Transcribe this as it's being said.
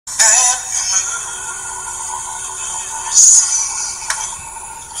I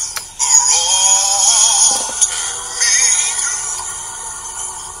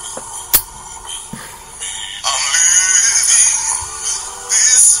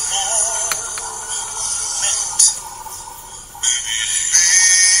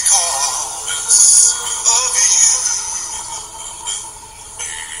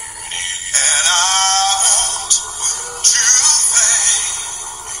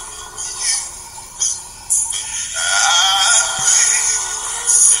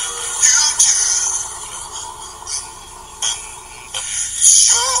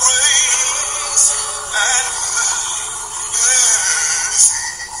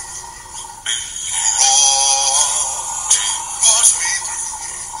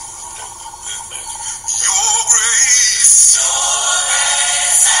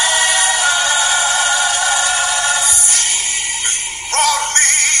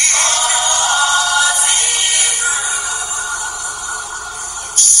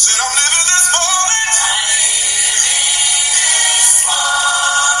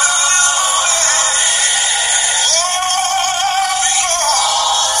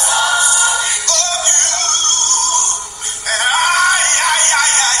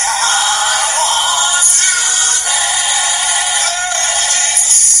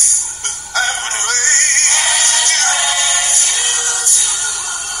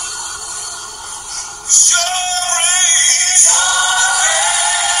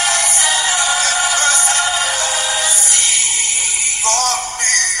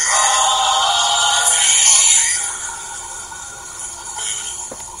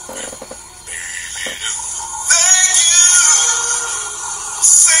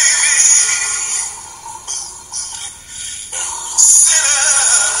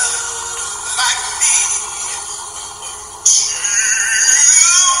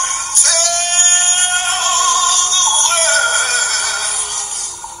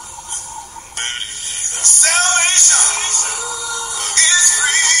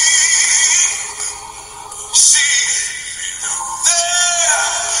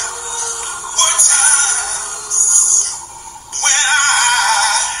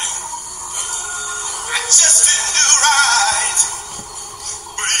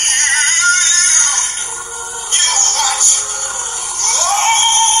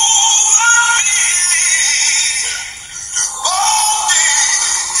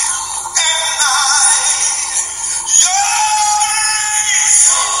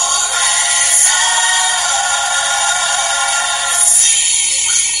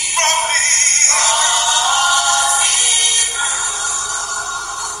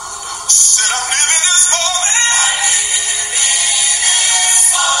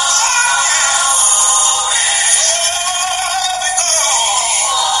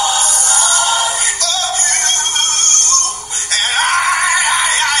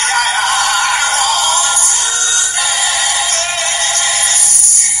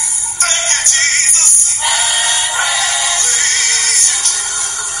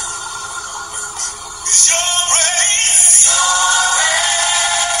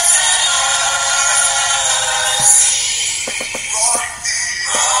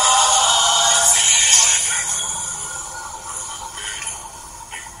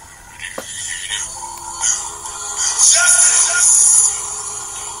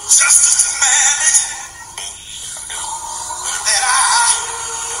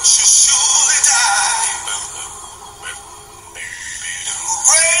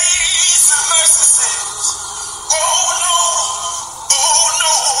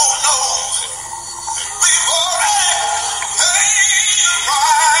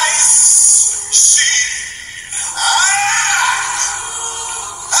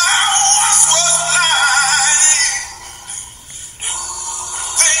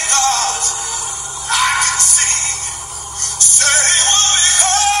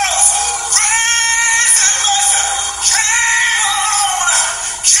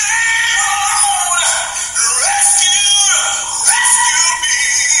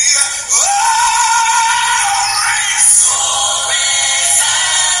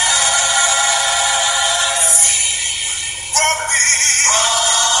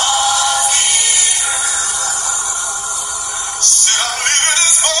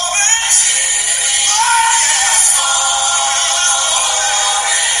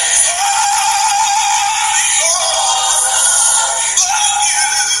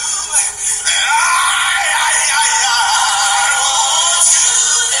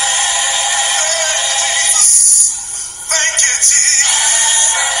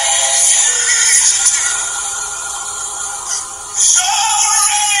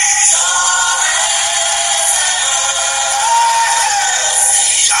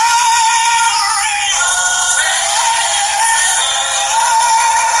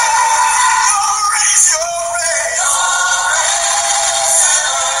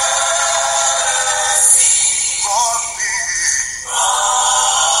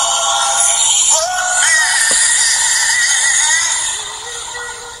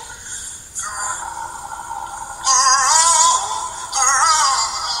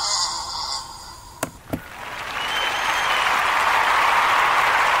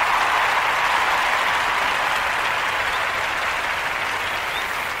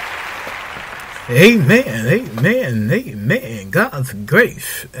Amen, amen, amen. God's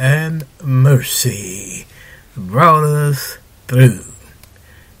grace and mercy brought us through.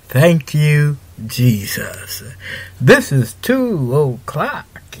 Thank you, Jesus. This is 2:00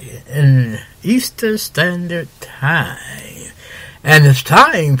 in Eastern Standard Time. And it's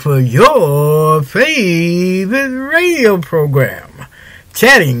time for your favorite radio program,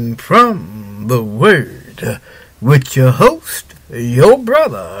 Chatting from the Word, with your host, your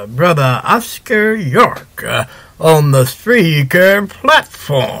brother Oscar York, on the Spreaker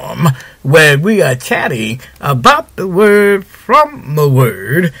platform, where we are chatting about the Word from the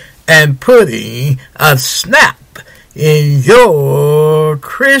Word and putting a snap in your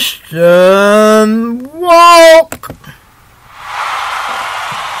Christian walk.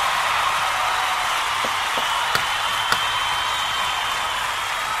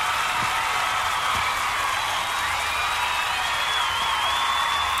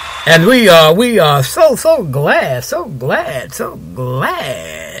 And we are so glad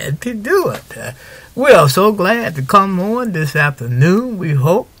to do it. We are so glad to come on this afternoon. We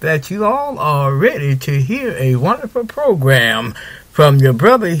hope that you all are ready to hear a wonderful program from your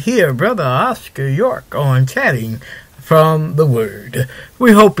brother here, Brother Oscar York, on Chatting from the Word.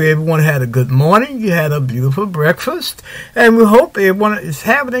 We hope everyone had a good morning, you had a beautiful breakfast, and we hope everyone is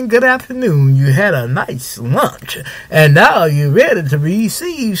having a good afternoon. You had a nice lunch, and now you're ready to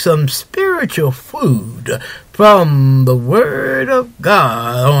receive some spiritual food from the Word of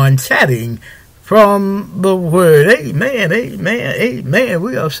God on Chatting from the Word. Amen, amen, amen.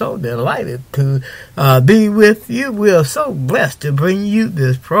 We are so delighted to be with you. We are so blessed to bring you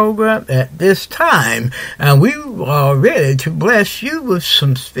this program at this time. And we are ready to bless you with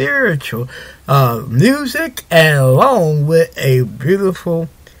some spiritual music and along with a beautiful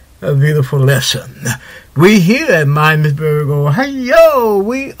lesson. We here at Miami Virgo, hey yo,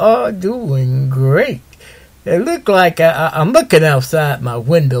 we are doing great. It looked like I'm looking outside my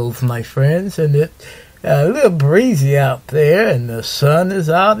windows, my friends, and it's a little breezy out there, and the sun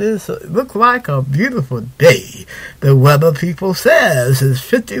is out. It looks like a beautiful day. The weather people says it's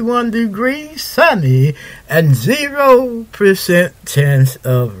 51 degrees, sunny, and 0% chance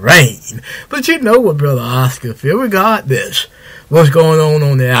of rain. But you know what, Brother Oscar feels, regardless what's going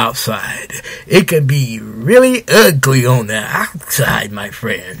on the outside. It can be really ugly on the outside, my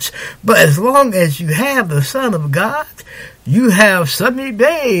friends. But as long as you have the Son of God, you have sunny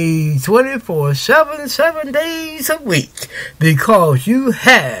days, 24/7, 7 days a week, because you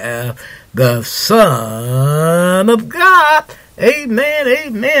have the Son of God. Amen,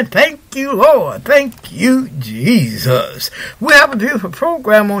 amen. Thank you, Lord. Thank you, Jesus. We have a beautiful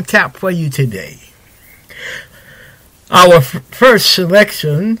program on tap for you today. Our first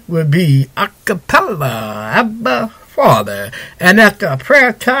selection will be a cappella, Abba Father, and after a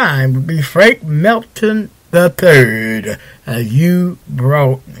prayer time will be Frank Melton III. You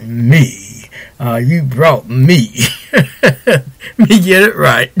brought me. You brought me. Me get it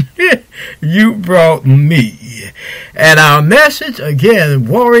right. You brought me. And our message again,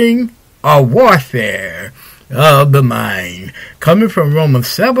 warring or warfare of the mind, coming from Romans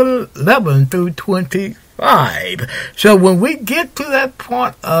 7:11 through 25. So when we get to that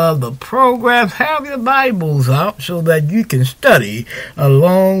part of the program, have your Bibles out so that you can study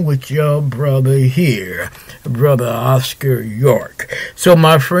along with your brother here, Brother Oscar York. So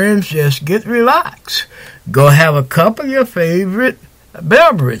my friends, just get relaxed. Go have a cup of your favorite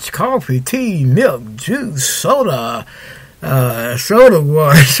beverage, coffee, tea, milk, juice, soda, soda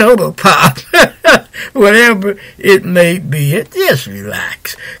water, soda pop, whatever it may be. Just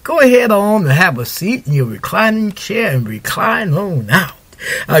relax. Go ahead on and have a seat in your reclining chair and recline on out.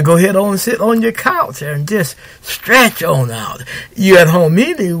 Go ahead on and sit on your couch and just stretch on out. You're at home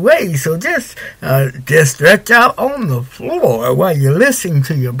anyway, so just stretch out on the floor while you're listening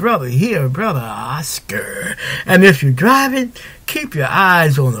to your brother here, Brother Oscar. And if you're driving, keep your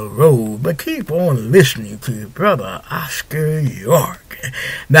eyes on the road, but keep on listening to your Brother Oscar York.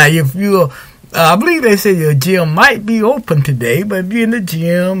 Now, if you're I believe they say your gym might be open today, but if you're in the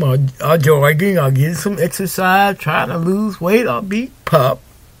gym or jogging or getting some exercise, trying to lose weight or be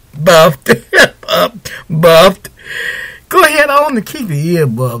buffed, go ahead on and keep your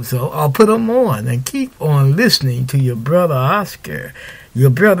earbuds or put them on and keep on listening to your Brother Oscar, your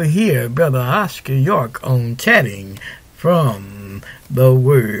brother here, Brother Oscar York, on Chatting from the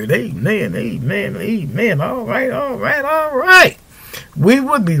Word. Amen, amen, amen. All right. We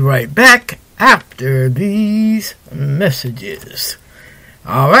will be right back after these messages.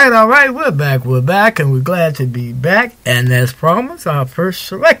 All right, we're back, and we're glad to be back. And as promised, our first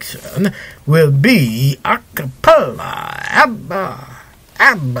selection will be a cappella,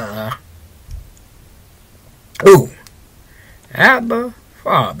 Abba Ooh, Abba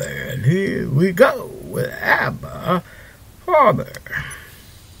Father. And here we go with Abba Father.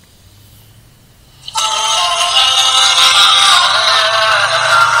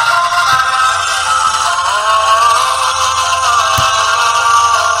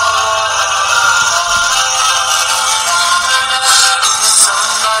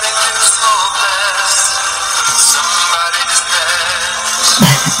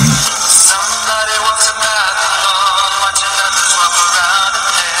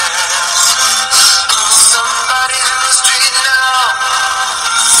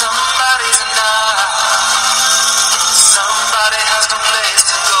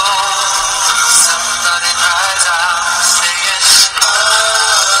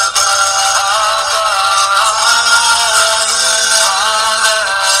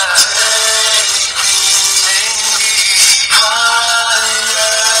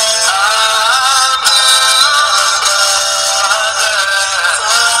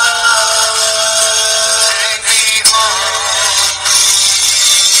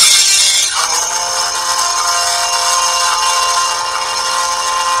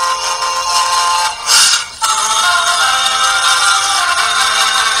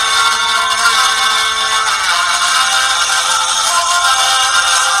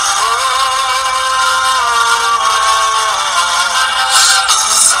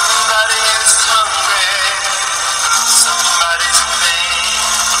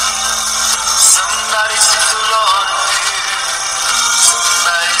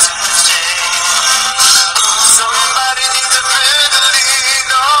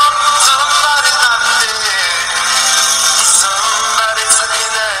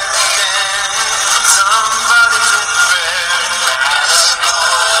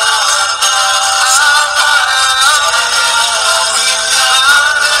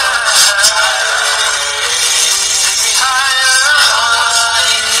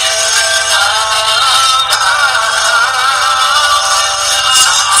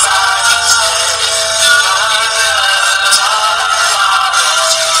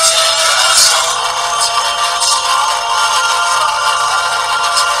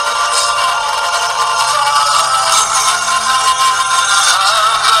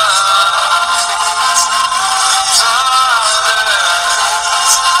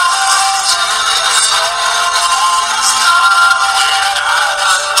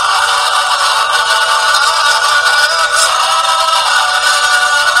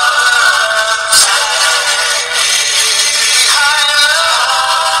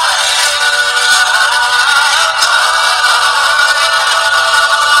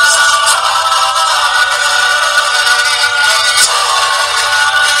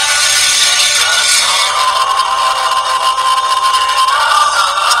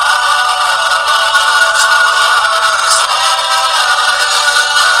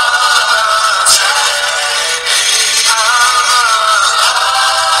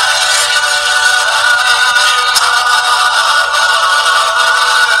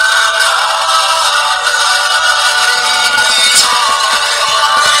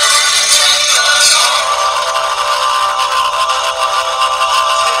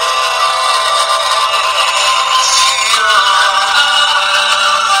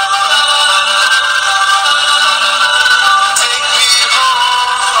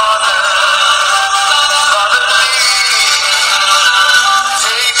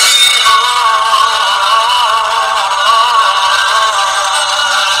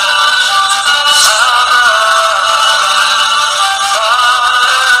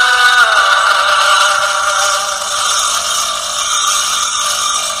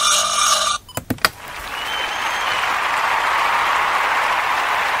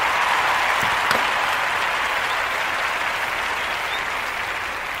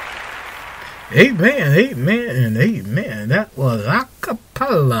 Amen, amen, and amen. That was a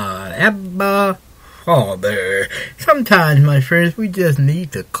cappella, Abba Father. Sometimes, my friends, we just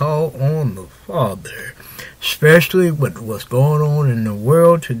need to call on the Father, especially with what's going on in the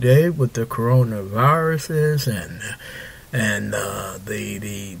world today with the coronaviruses and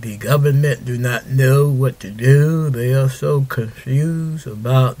the government do not know what to do. They are so confused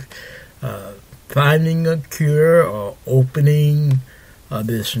about finding a cure or opening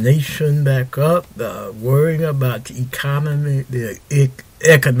this nation back up, worrying about the economy, the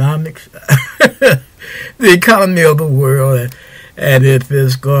economics, the economy of the world, and if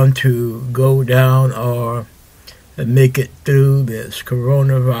it's going to go down or make it through this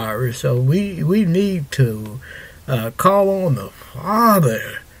coronavirus. So we need to call on the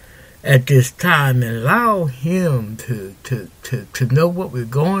Father at this time and allow Him to know what we're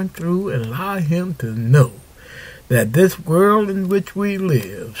going through and allow Him to know that this world in which we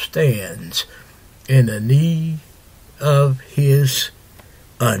live stands in the need of His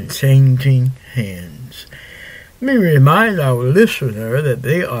unchanging hands. Let me remind our listener that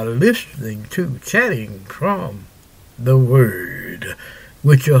they are listening to Chatting from the Word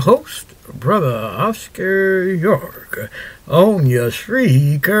with your host, Brother Oscar York, on your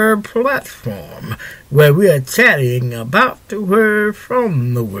Spreaker platform, where we are chatting about the Word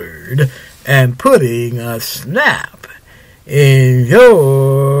from the Word and putting a snap in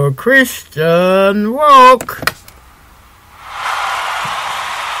your Christian walk.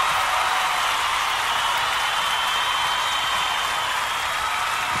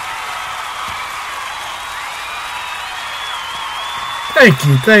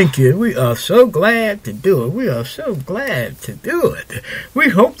 Thank you. We are so glad to do it. We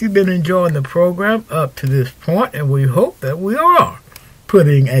hope you've been enjoying the program up to this point, and we hope that we are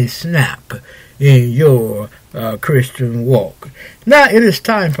putting a snap in your Christian walk. Now it is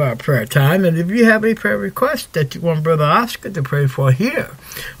time for our prayer time, and if you have a prayer request that you want Brother Oscar to pray for here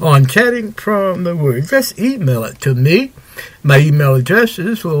on Chatting from the Word, just email it to me. My email address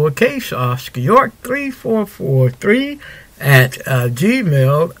is lowercase Oscar York 3443 at gmail.com.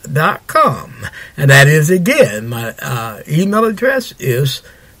 And that is, again, my email address is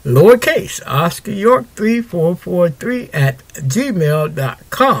lowercase Oscar York 3443 at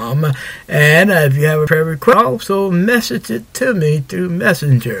gmail.com. And if you have a prayer request, also message it to me through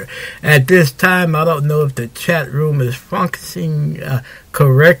Messenger. At this time, I don't know if the chat room is functioning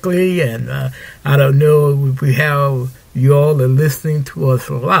correctly, and I don't know if we have you all are listening to us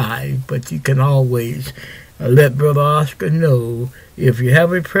live, but you can always let Brother Oscar know if you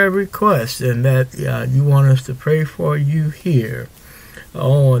have a prayer request and that you want us to pray for you here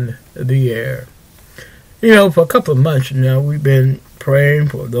on the air. You know, for a couple of months now, we've been praying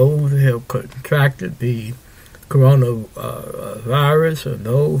for those who have contracted the coronavirus and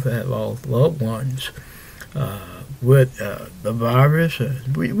those that have lost loved ones with the virus.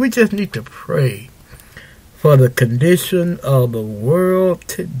 And we just need to pray for the condition of the world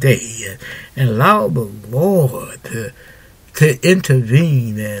today, and allow the Lord to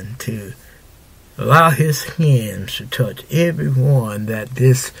intervene and to allow His hands to touch everyone that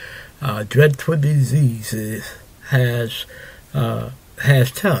this dreadful disease has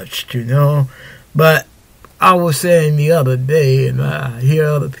touched, you know. But I was saying the other day, and I hear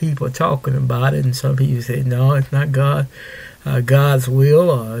other people talking about it, and some people say, no, it's not God's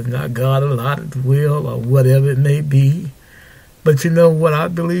will, or not God allotted will, or whatever it may be. But you know what? I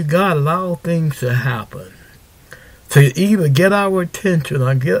believe God allows things to happen to either get our attention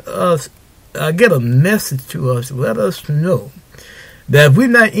or get a message to us, let us know that if we're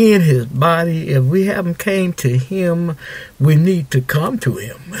not in His body, if we haven't came to Him, we need to come to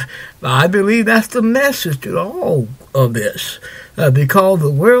Him. I believe that's the message to all of this, because the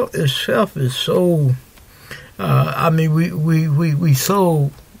world itself is so we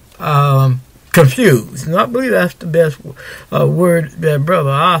so confused. And I believe that's the best word that Brother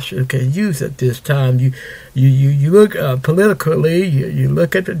Oscar can use at this time. You look politically, you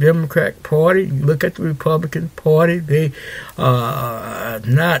look at the Democratic Party, you look at the Republican Party. They are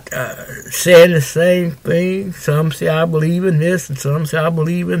not saying the same thing. Some say I believe in this, and some say I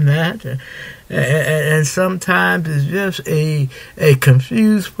believe in that. And sometimes it's just a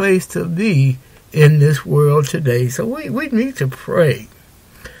confused place to be in this world today. So we need to pray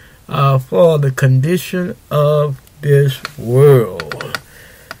for the condition of this world.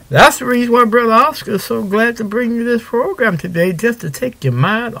 That's the reason why Brother Oscar is so glad to bring you this program today, just to take your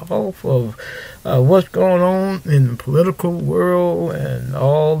mind off of what's going on in the political world and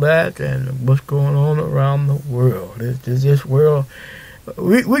all that, and what's going on around the world. This world,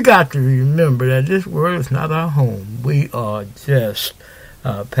 we got to remember that this world is not our home. We are just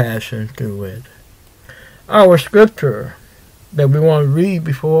passing through it. Our scripture that we want to read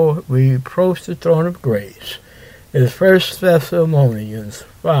before we approach the throne of grace is 1 Thessalonians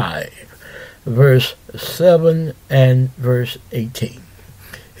 5, verse 7 and verse 18.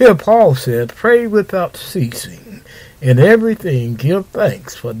 Here Paul said, "Pray without ceasing. In everything give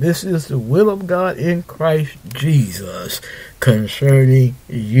thanks, for this is the will of God in Christ Jesus concerning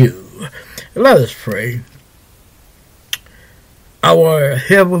you." Let us pray. Our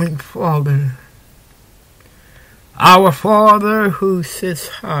Heavenly Father, our Father who sits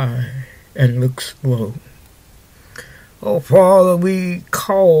high and looks low. Oh, Father, we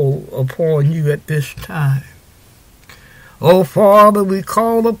call upon you at this time. Oh, Father, we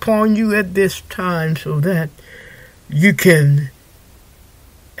call upon you at this time so that you can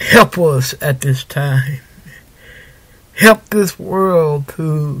help us at this time. Help this world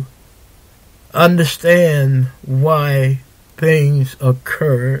to understand why things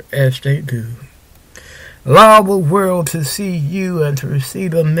occur as they do. Allow the world to see you and to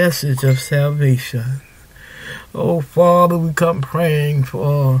receive the message of salvation. Oh, Father, we come praying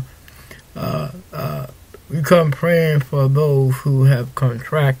for those who have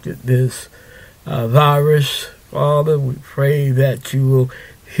contracted this virus. Father, we pray that you will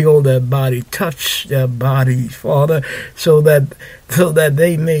heal their body, touch their bodies, Father, so that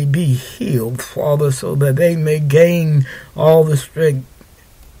they may be healed, Father, so that they may gain all the strength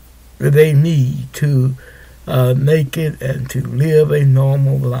that they need to make it and to live a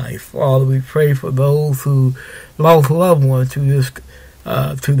normal life. Father, we pray for those who lost loved ones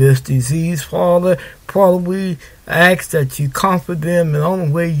to this disease, Father. Father, we ask that you comfort them in the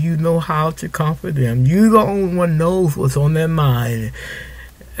only way you know how to comfort them. You the only one knows what's on their mind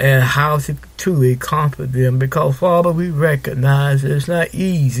and how to truly comfort them, because, Father, we recognize it's not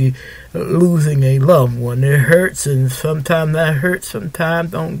easy losing a loved one. It hurts, and sometimes that hurt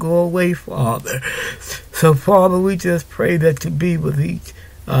sometimes don't go away, Father. So, Father, we just pray that you be with each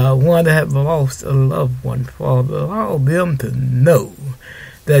one that have lost a loved one, Father. Allow them to know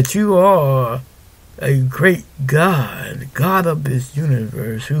that you are a great God, God of this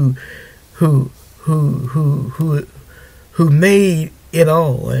universe, who made it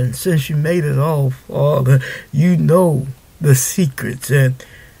all. And since you made it all, Father, you know the secrets, and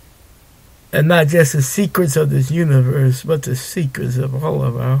not just the secrets of this universe, but the secrets of all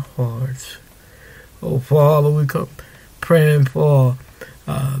of our hearts. Oh, Father, we come praying for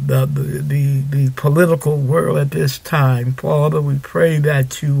the political world at this time. Father, we pray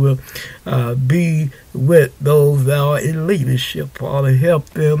that you will be with those that are in leadership. Father,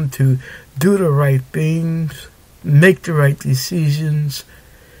 help them to do the right things, make the right decisions,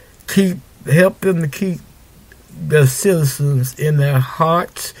 help them to keep the citizens in their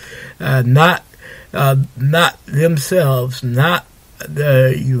hearts, not themselves, not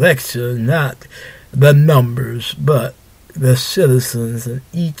the election, not the numbers, but the citizens and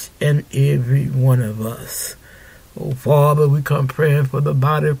each and every one of us. Oh, Father, we come praying for the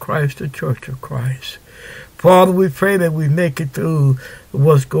body of Christ, the church of Christ. Father, we pray that we make it through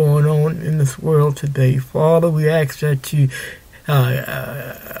what's going on in this world today. Father, we ask that you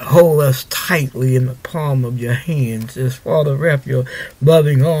hold us tightly in the palm of your hands. Just, Father, wrap your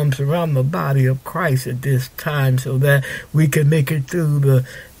loving arms around the body of Christ at this time so that we can make it through the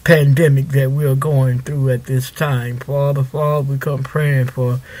pandemic that we're going through at this time. Father, we come praying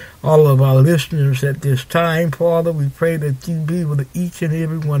for all of our listeners at this time. Father, we pray that you be with each and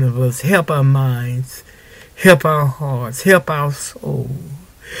every one of us. Help our minds, help our hearts, help our soul.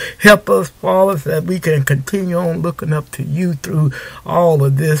 Help us, Father, so that we can continue on looking up to you through all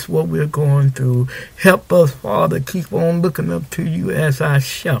of this, what we're going through. Help us, Father, keep on looking up to you as our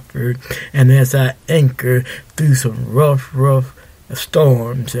shepherd and as our anchor through some rough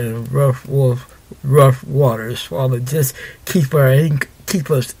storms and rough waters. Father, just keep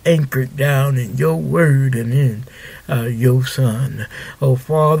us anchored down in your word and in your Son. Oh,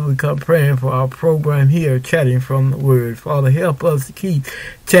 Father, we come praying for our program here, Chatting from the Word. Father, help us to keep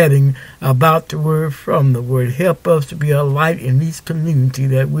chatting about the Word from the Word. Help us to be a light in each community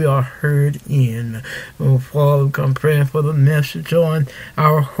that we are heard in. Oh, Father, we come praying for the message on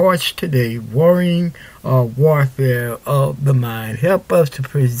our hearts today, worrying or warfare of the mind. Help us to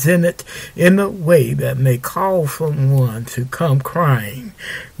present it in a way that may cause someone to come crying,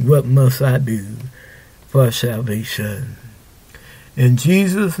 "What must I do for salvation?" In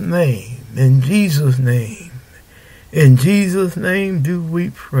Jesus' name, in Jesus' name, in Jesus' name do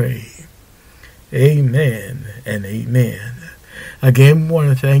we pray. Amen and amen. Again, we want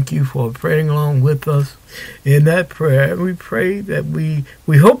to thank you for praying along with us in that prayer. We pray that we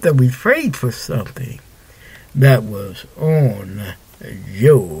hope that we prayed for something that was on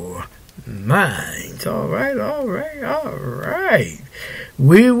your minds. All right.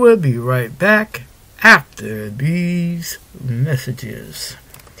 We will be right back after these messages.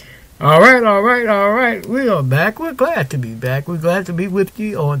 All right. We are back. We're glad to be back. We're glad to be with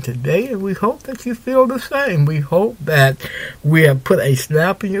you on today, and we hope that you feel the same. We hope that we have put a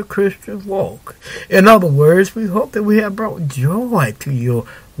snap in your Christian walk. In other words, we hope that we have brought joy to your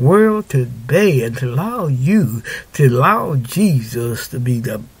world today and to allow Jesus to be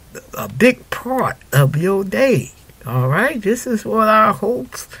a big part of your day. All right? This is what our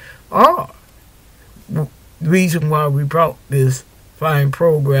hopes are. The reason why we brought this fine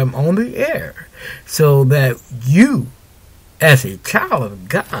program on the air, so that you, as a child of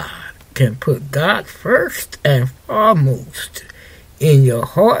God, can put God first and foremost in your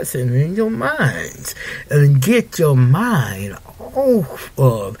hearts and in your minds, and get your mind off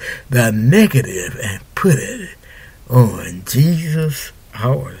of the negative and put it on Jesus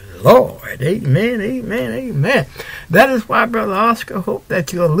our Lord. Amen, amen, amen. That is why, Brother Oscar, hope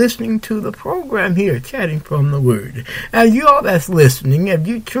that you're listening to the program here, Chatting from the Word. And you all that's listening, if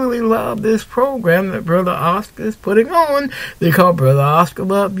you truly love this program that Brother Oscar is putting on, because Brother Oscar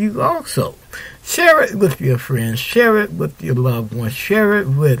loves you also. Share it with your friends. Share it with your loved ones. Share it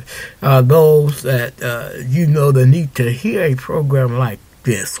with those that you know that need to hear a program like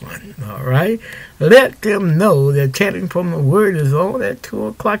this one. All right? Let them know that Chatting from the Word is on at 2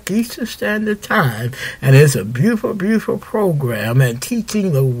 o'clock Eastern Standard Time. And it's a beautiful, beautiful program and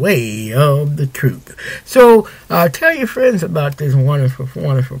teaching the way of the truth. So tell your friends about this wonderful,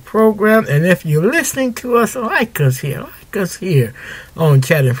 wonderful program. And if you're listening to us, like us here on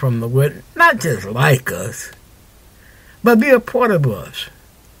Chatting from the Word. Not just like us, but be a part of us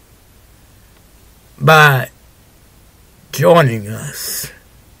by joining us,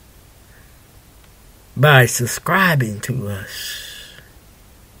 by subscribing to us,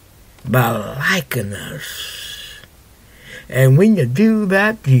 by liking us. And when you do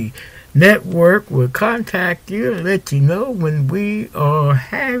that, the network will contact you and let you know when we are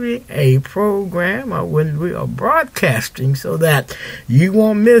having a program or when we are broadcasting, so that you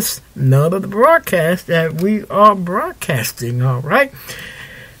won't miss none of the broadcasts that we are broadcasting. All right?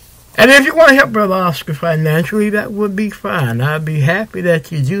 And if you want to help Brother Oscar financially, that would be fine. I'd be happy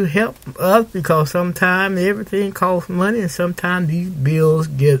that you do help us, because sometimes everything costs money, and sometimes these bills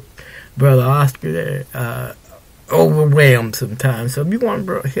get Brother Oscar overwhelmed sometimes. So if you want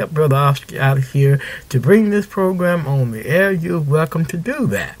to help Brother Oscar out here to bring this program on the air, you're welcome to do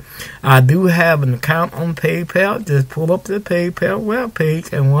that. I do have an account on PayPal. Just pull up the PayPal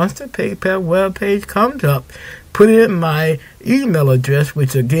webpage, and once the PayPal webpage comes up, put in my email address,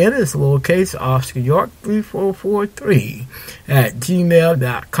 which again is lowercase Oscar York 3443 at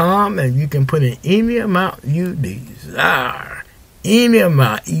gmail.com, and you can put in any amount you desire. Any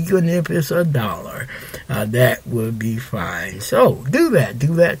amount, even if it's $1, that would be fine. So do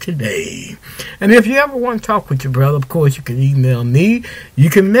that today. And if you ever want to talk with your brother, of course, you can email me.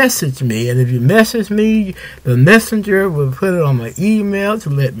 You can message me, and if you message me, the messenger will put it on my email to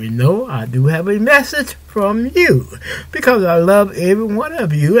let me know I do have a message from you, because I love every one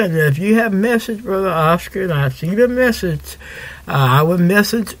of you. And if you have message Brother Oscar and I see the message, I will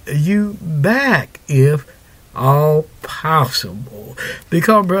message you back if all possible,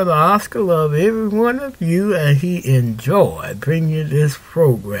 because Brother Oscar loves every one of you, and he enjoyed bringing this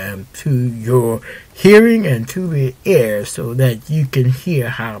program to your hearing and to the air, so that you can hear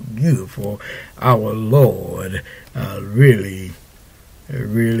how beautiful our Lord really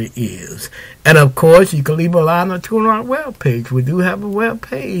is. And of course, you can leave a line or two on our webpage. We do have a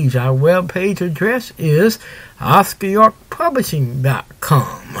webpage. Our webpage address is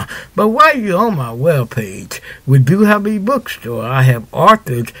OscarYorkPublishing.com. But while you're on my webpage, we do have a bookstore. I have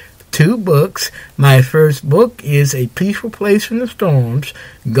authored 2 books. My first book is A Peaceful Place in the Storms,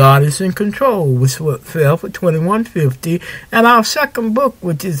 God is in Control, which fell for $21.50, and our second book,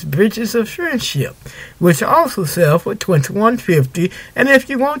 which is Bridges of Friendship, which also sell for $21.50. And if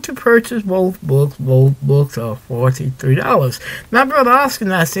you want to purchase both books are $43. Now, Brother Oscar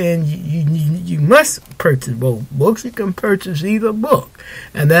not saying you must purchase both books. You can purchase either book,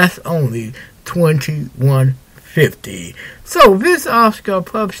 and that's only $21.50. So visit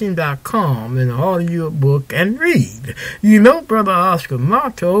OscarPublishing.com and order your book and read. You know Brother Oscar's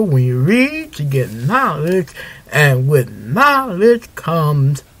motto: when you read, you get knowledge, and with knowledge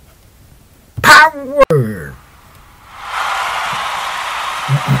comes power.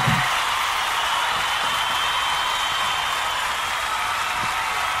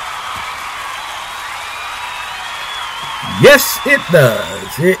 Yes, it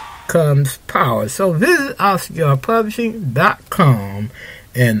does. It comes power. So visit OscarPublishing.com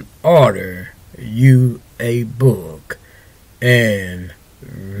and order you a book and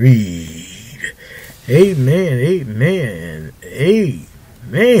read. Amen, amen,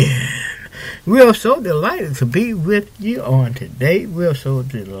 amen. We are so delighted to be with you on today. We are so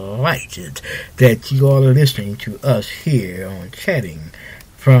delighted that you all are listening to us here on Chatting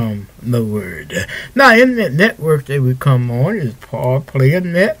from the Word. Now, internet network that we come on is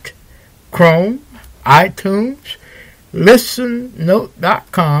PlayerNet, Chrome, iTunes,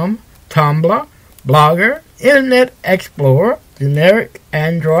 ListenNote.com, Tumblr, Blogger, Internet Explorer, generic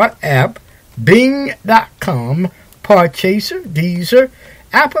Android app, Bing.com, Podchaser, Deezer,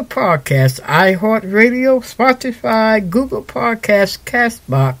 Apple Podcasts, iHeartRadio, Spotify, Google Podcasts,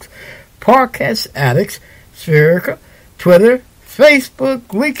 Castbox, Podcast Addicts, Spherica, Twitter, Facebook,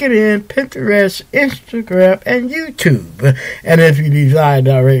 LinkedIn, Pinterest, Instagram, and YouTube. And if you desire a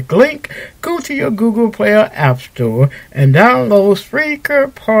direct link, go to your Google Play or App Store and download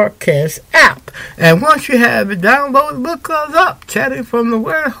Spreaker Podcast app. And once you have it downloaded, look us up, Chatting from the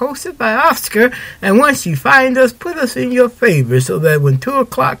Word, hosted by Oscar. And once you find us, put us in your favorites so that when 2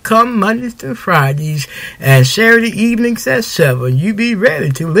 o'clock comes Mondays through Fridays and Saturday evenings at 7, you be ready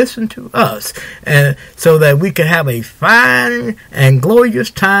to listen to us, and so that we can have a fine and glorious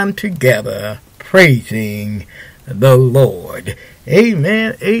time together praising the Lord.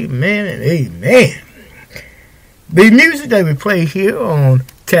 Amen, amen, and amen. The music that we play here on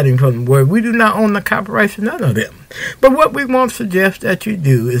Chatting from the Word, we do not own the copyrights for none of them. But what we want to suggest that you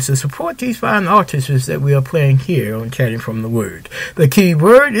do is to support these fine artists that we are playing here on Chatting from the Word. The key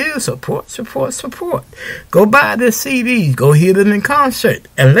word is support, support, support. Go buy their CDs, go hear them in concert,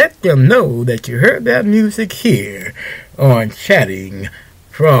 and let them know that you heard that music here on Chatting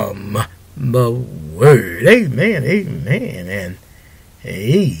from the Word. Amen, amen, and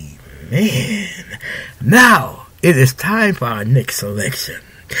amen. Now, it is time for our next selection.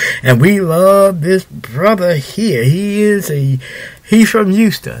 And we love this brother here. He's from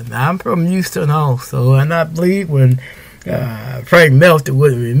Houston. I'm from Houston also. And I believe when Frank Melton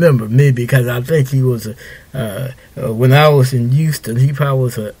wouldn't remember me, because I think he was, when I was in Houston, he probably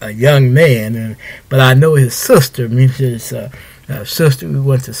was a young man. But I know his sister, his sister, we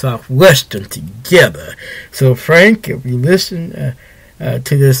went to Southwestern together. So Frank, if you listen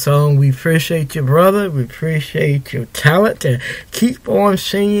to this song, we appreciate you, brother. We appreciate your talent, and keep on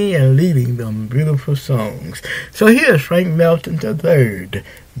singing and leading them beautiful songs. So here's Frank Melton III.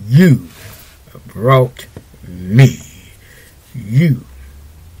 You brought me. You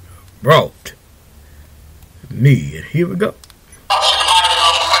brought me. And here we go.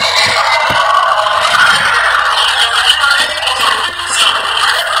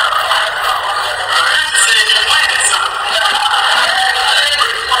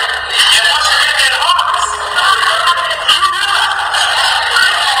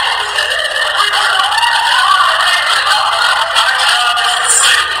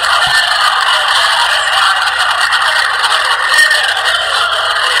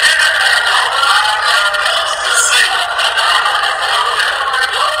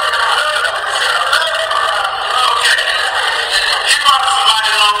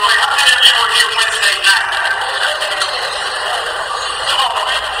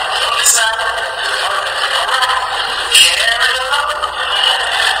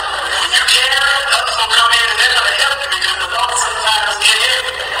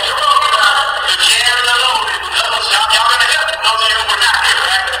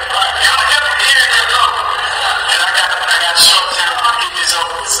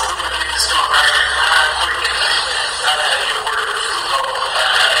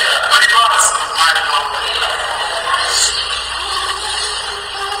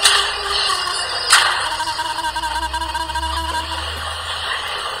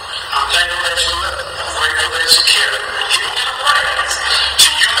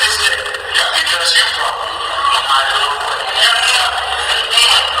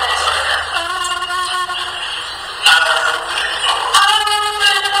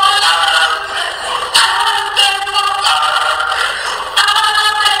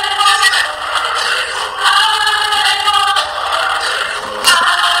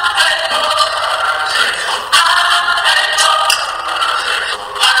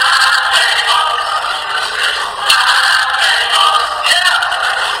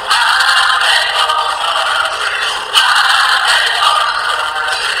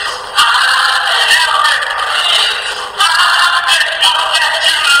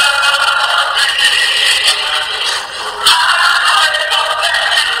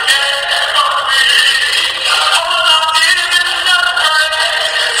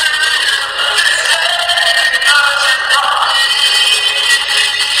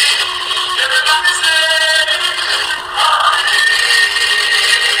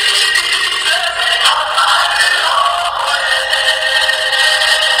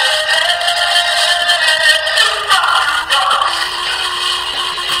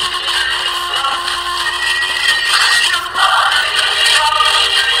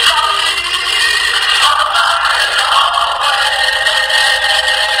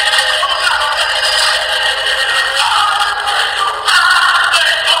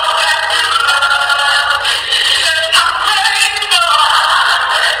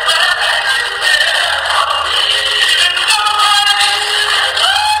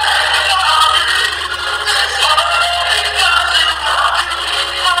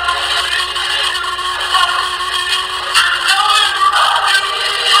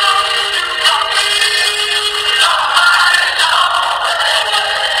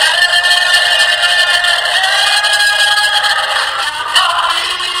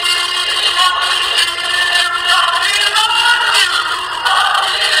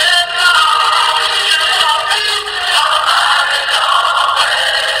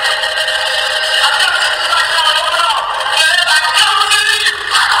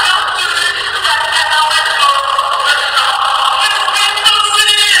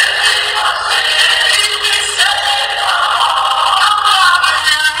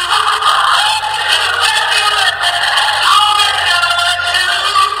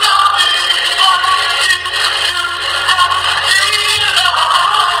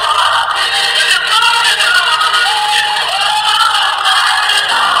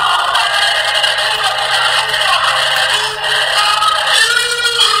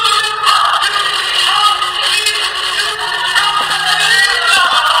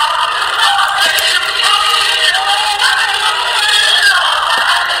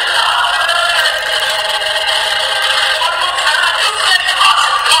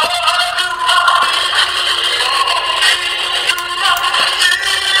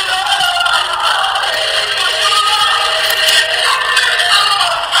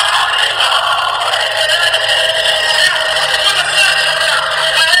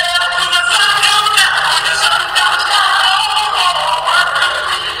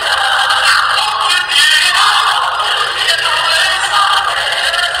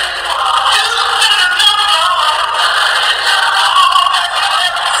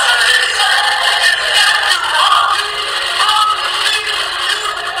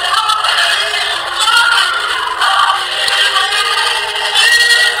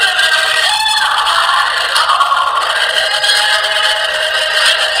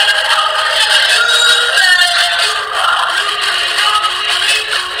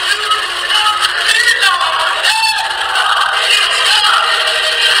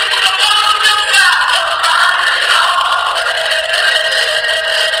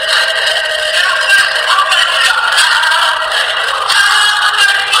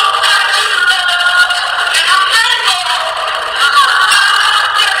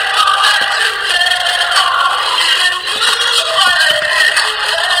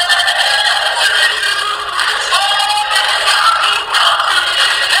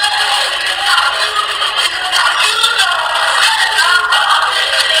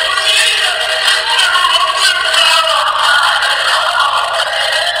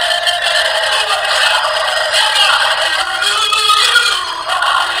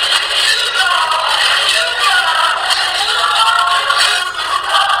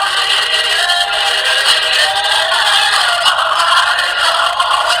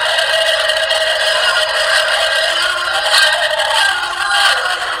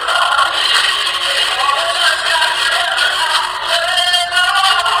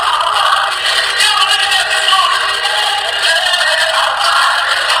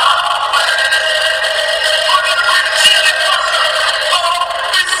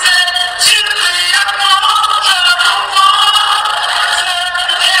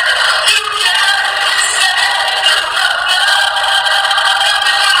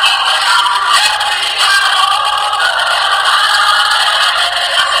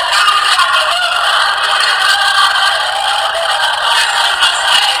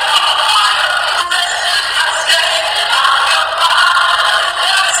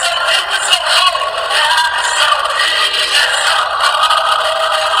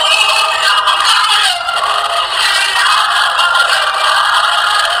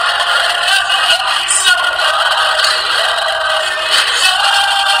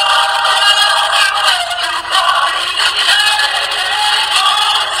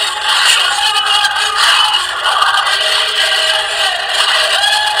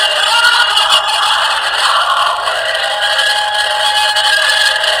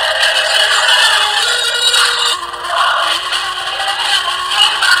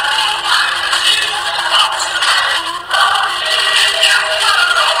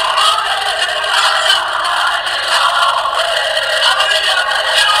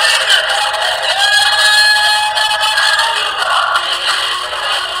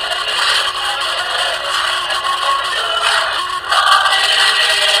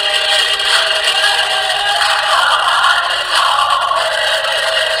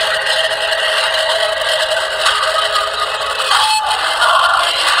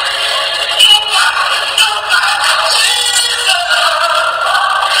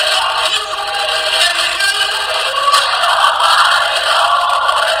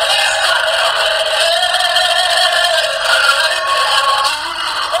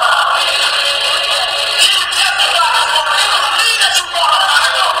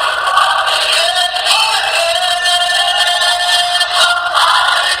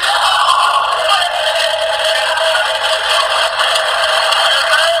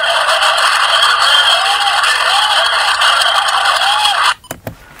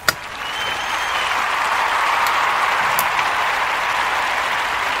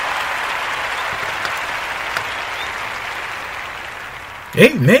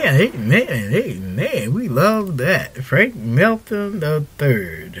 Amen, amen, amen. We love that. Frank Melton the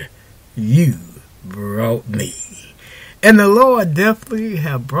Third, you brought me. And the Lord definitely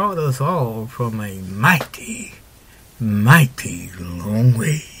have brought us all from a mighty, mighty long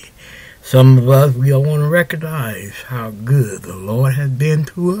way. Some of us, we don't want to recognize how good the Lord has been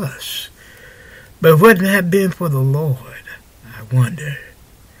to us. But if it wouldn't have been for the Lord, I wonder,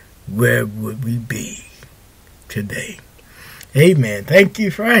 where would we be today? Amen. Thank you,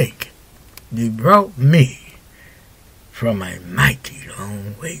 Frank. You brought me from a mighty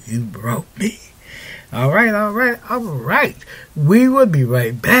long way. You brought me. All right. We will be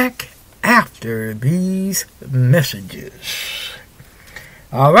right back after these messages.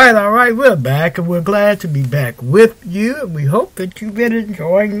 All right. We're back, and we're glad to be back with you. We hope that you've been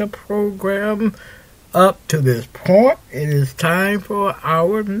enjoying the program up to this point. It is time for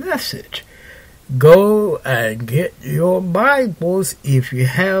our message. Go and get your Bibles if you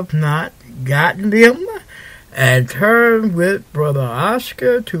have not gotten them, and turn with Brother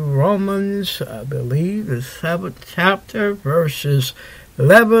Oscar to Romans, I believe, the 7th chapter, verses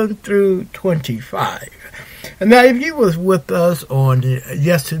 11 through 25. And now, if you was with us on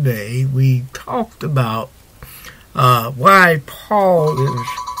yesterday, we talked about why Paul is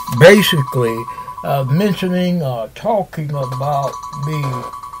basically mentioning or talking about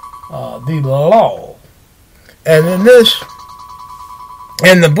the law. And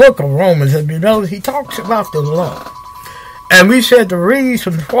in the book of Romans, if you notice, he talks about the law. And we said the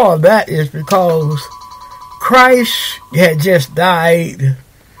reason for that is because Christ had just died.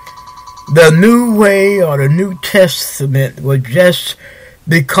 The new way, or the New Testament, was just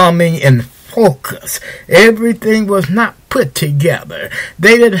becoming in focus. Everything was not put together.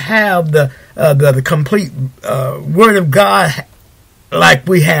 They didn't have the complete Word of God like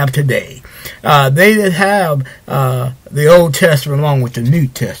we have today. They didn't have the Old Testament along with the New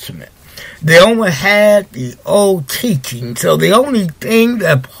Testament. They only had the old teaching. So the only thing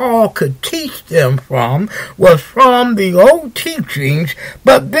that Paul could teach them from was from the old teachings,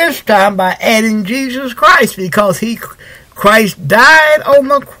 but this time by adding Jesus Christ, because Christ died on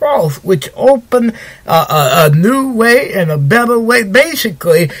the cross, which opened a new way and a better way.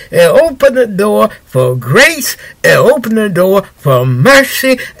 Basically, it opened the door for grace, it opened the door for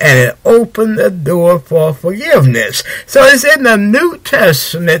mercy, and it opened the door for forgiveness. So it's in the New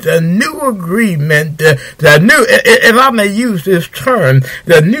Testament, the new agreement, the new, if I may use this term,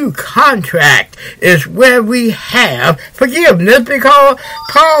 the new contract is where we have forgiveness, because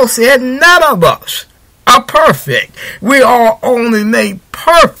Paul said none of us are perfect. We are only made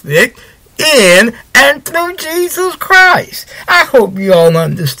perfect in and through Jesus Christ. I hope you all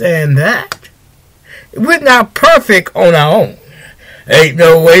understand that. We're not perfect on our own. Ain't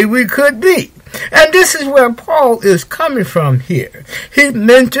no way we could be. And this is where Paul is coming from here. He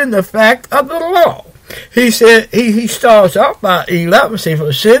mentioned the fact of the law. He said, he starts off by 11, say,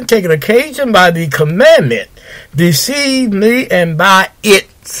 for sin taken occasion by the commandment deceived me, and by it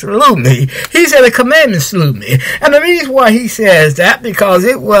slew me. He said the commandment slew me. And the reason why he says that, because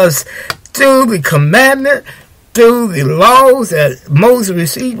it was through the commandment, through the laws that Moses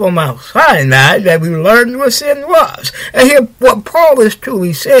received on Mount Sinai, that we learned what sin was. And here, what Paul is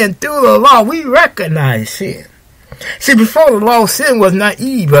truly saying, through the law, we recognize sin. See, before the law, sin was not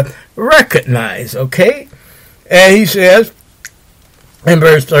even recognized, okay? And he says, in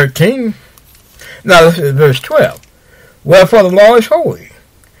verse 13, now this is verse 12, wherefore the law is holy,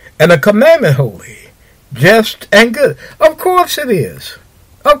 and the commandment holy, just and good. Of course it is.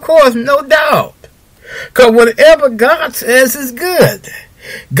 Of course, no doubt. Because whatever God says is good.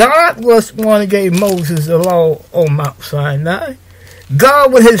 God was the one who gave Moses the law on Mount Sinai.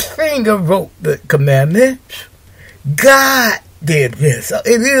 God with his finger wrote the commandments. God did this. So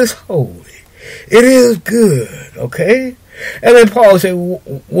it is holy. It is good. Okay? And then Paul said,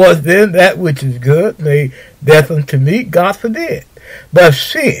 was then that which is good made death unto me? God forbid. But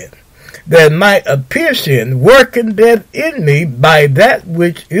sin, that might appear sin, working death in me by that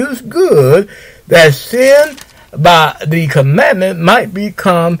which is good, that sin by the commandment might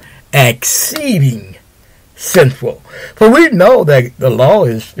become exceeding sinful. For we know that the law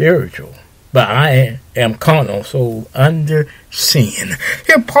is spiritual, but I am carnal, so under sin.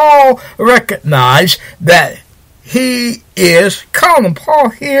 Here Paul recognized that he is carnal. Paul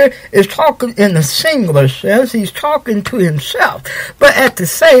here is talking in the singular sense. He's talking to himself. But at the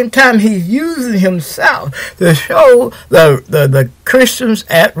same time, he's using himself to show the Christians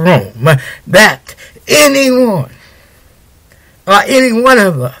at Rome that anyone or any one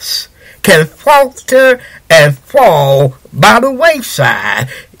of us can falter and fall by the wayside.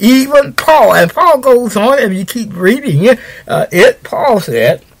 Even Paul, and Paul goes on, if you keep reading it, Paul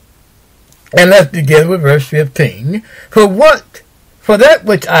said, and let's begin with verse 15, For that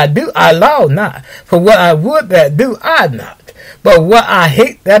which I do, I allow not. For what I would that do, I not. But what I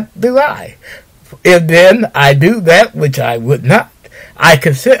hate, that do I. If then I do that which I would not, I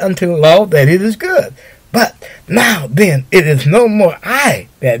consent unto the law that it is good. But now then, it is no more I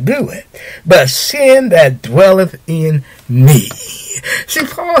that do it, but sin that dwelleth in me. See,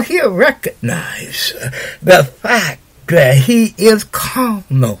 Paul here recognized the fact that he is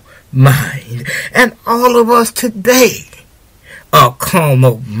carnal mind, and all of us today are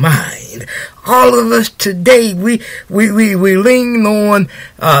carnal mind. All of us today, we lean on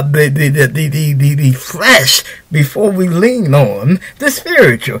the flesh before we lean on the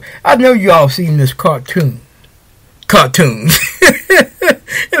spiritual. I know you all seen this cartoons.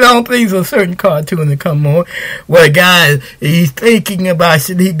 And I don't think there's a certain cartoon that come on where a guy, he's thinking about,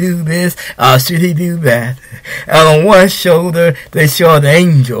 should he do this or should he do that? And on one shoulder, they show an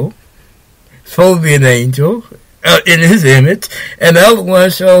angel, supposed to be an angel, in his image, and the other one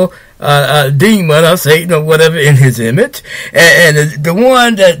show a demon or Satan or whatever in his image, and the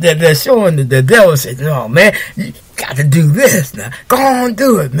one that's showing the devil says, "No, man, you got to do this now. Go on,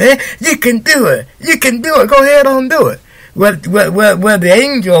 do it, man. You can do it. You can do it. Go ahead on, do it." Where the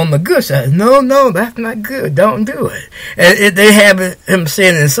angel on the good side, no, that's not good. Don't do it. And they have him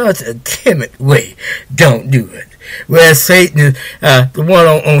saying in such a timid way, "Don't do it." Whereas Satan is, the one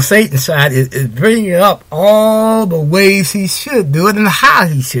on Satan's side is bringing up all the ways he should do it and how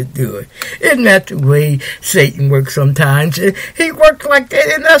he should do it. Isn't that the way Satan works sometimes? He works like that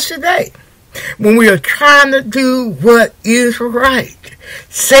in us today. When we are trying to do what is right,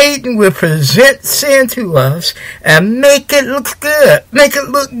 Satan will present sin to us and make it look good. Make it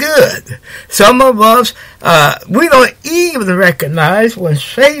look good. Some of us, we don't even recognize when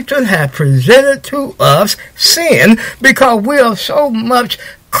Satan has presented to us sin because we are so much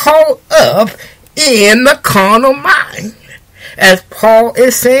caught up in the carnal mind, as Paul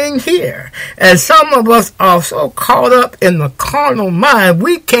is saying here. And some of us are so caught up in the carnal mind,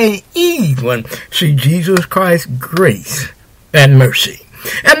 we can't even see Jesus Christ's grace and mercy.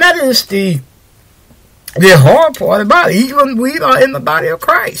 And that is the hard part about it. Even we are in the body of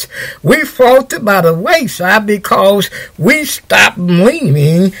Christ, we falter by the wayside because we stop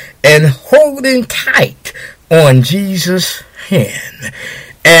leaning and holding tight on Jesus' hand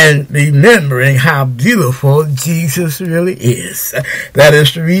and remembering how beautiful Jesus really is. That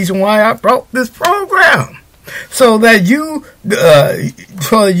is the reason why I brought this program, so that you, the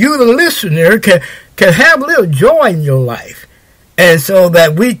listener, can have a little joy in your life, and so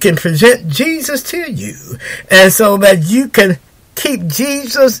that we can present Jesus to you, and so that you can keep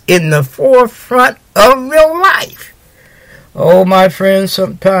Jesus in the forefront of your life. Oh, my friends,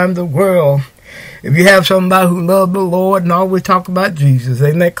 sometimes the world, if you have somebody who loves the Lord and always talk about Jesus,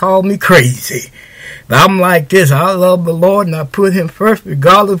 they may call me crazy. But I'm like this. I love the Lord and I put him first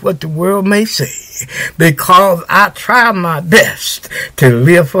regardless of what the world may say, because I try my best to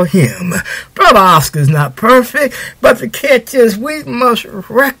live for him. Brother Oscar's not perfect, but the catch is we must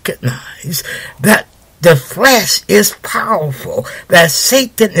recognize that the flesh is powerful, that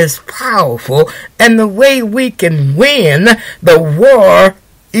Satan is powerful, and the way we can win the war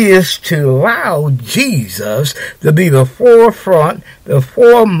is to allow Jesus to be the forefront, the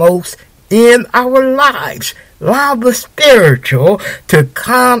foremost in our lives. Allow the spiritual to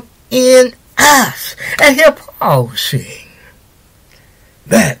come in us. And hear Paul sing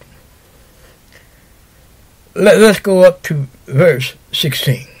that. Let's go up to verse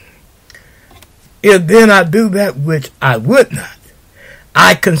 16. If then I do that which I would not,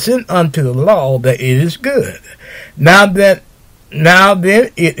 I consent unto the law that it is good. Now then,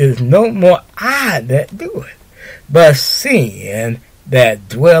 it is no more I that do it, but sin that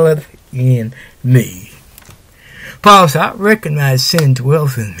dwelleth in me. Paul said, I recognize sin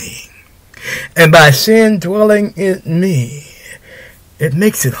dwells in me. And by sin dwelling in me, it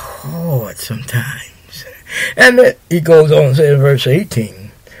makes it hard sometimes. And then he goes on and says in verse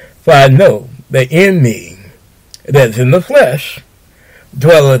 18, for I know that in me, that's in the flesh,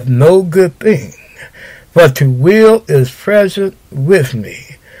 dwelleth no good thing. For to will is present with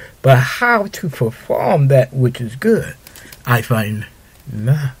me, but how to perform that which is good, I find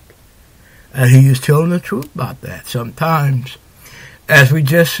not. And he is telling the truth about that. Sometimes, as we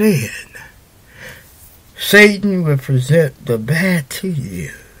just said, Satan will present the bad to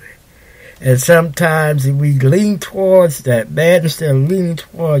you, And sometimes we lean towards that bad instead of leaning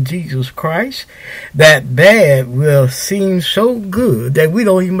toward Jesus Christ. That bad will seem so good that we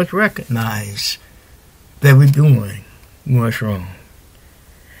don't even recognize that we're doing what's wrong.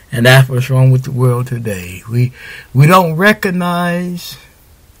 And that's what's wrong with the world today. We don't recognize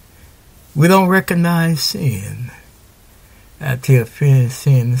sin until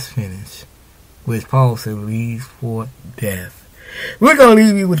sin is finished, which Paul said leads for death. We're going to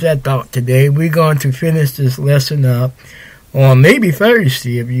leave you with that thought today. We're going to finish this lesson up on maybe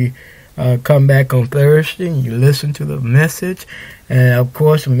Thursday. If you come back on Thursday and you listen to the message. And, of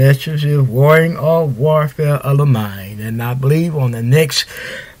course, the message is warring or warfare of the mind. And I believe on the next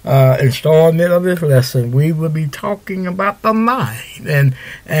installment of this lesson, we will be talking about the mind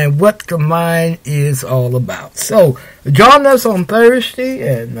and what the mind is all about. So, join us on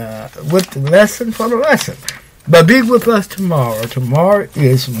Thursday and with the lesson for the lesson. But be with us tomorrow. Tomorrow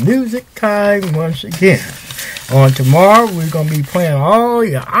is music time once again. On tomorrow, we're going to be playing all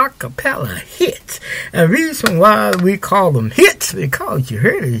your acapella hits. And the reason why we call them hits, because you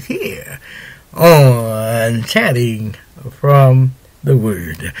heard it here on Chatting from the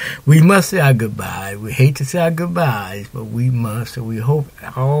Word. We must say our goodbye. We hate to say our goodbyes, but we must. So we hope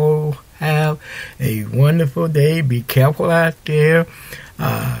all have a wonderful day. Be careful out there.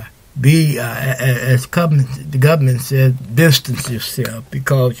 As the government said, distance yourself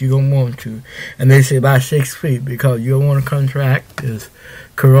because you don't want to. And they say about 6 feet because you don't want to contract this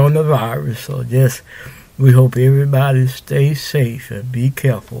coronavirus. So we hope everybody stays safe and be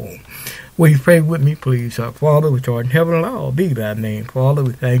careful. Will you pray with me, please? Our Father, which art in heaven, hallowed be thy name. Father,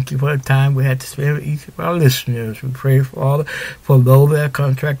 we thank you for the time we had to spend with each of our listeners. We pray, Father, for those that have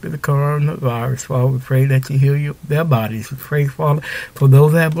contracted the coronavirus. Father, we pray that you heal their bodies. We pray, Father, for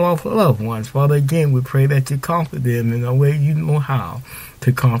those that have lost loved ones. Father, again, we pray that you comfort them in a way you know how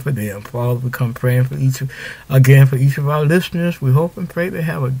to comfort them. Father, we come praying for each of our listeners. We hope and pray they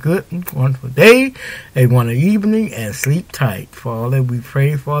have a good and wonderful day, a wonderful evening, and sleep tight. Father, we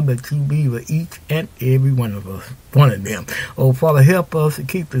pray, Father, that you be with each and every one of them. Oh, Father, help us to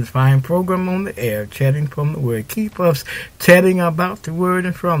keep this fine program on the air, chatting from the Word. Keep us chatting about the Word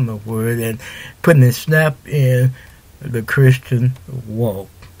and from the Word and putting a snap in the Christian walk.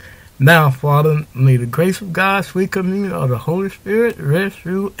 Now, Father, may the grace of God, sweet communion of the Holy Spirit rest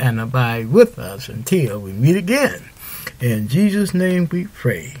through and abide with us until we meet again. In Jesus' name we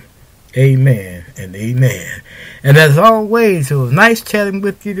pray. Amen and amen. And as always, it was nice chatting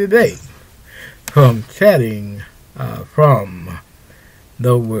with you today from Chatting from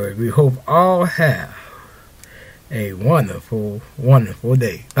the Word. We hope all have a wonderful, wonderful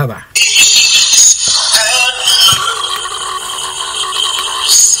day. Bye-bye.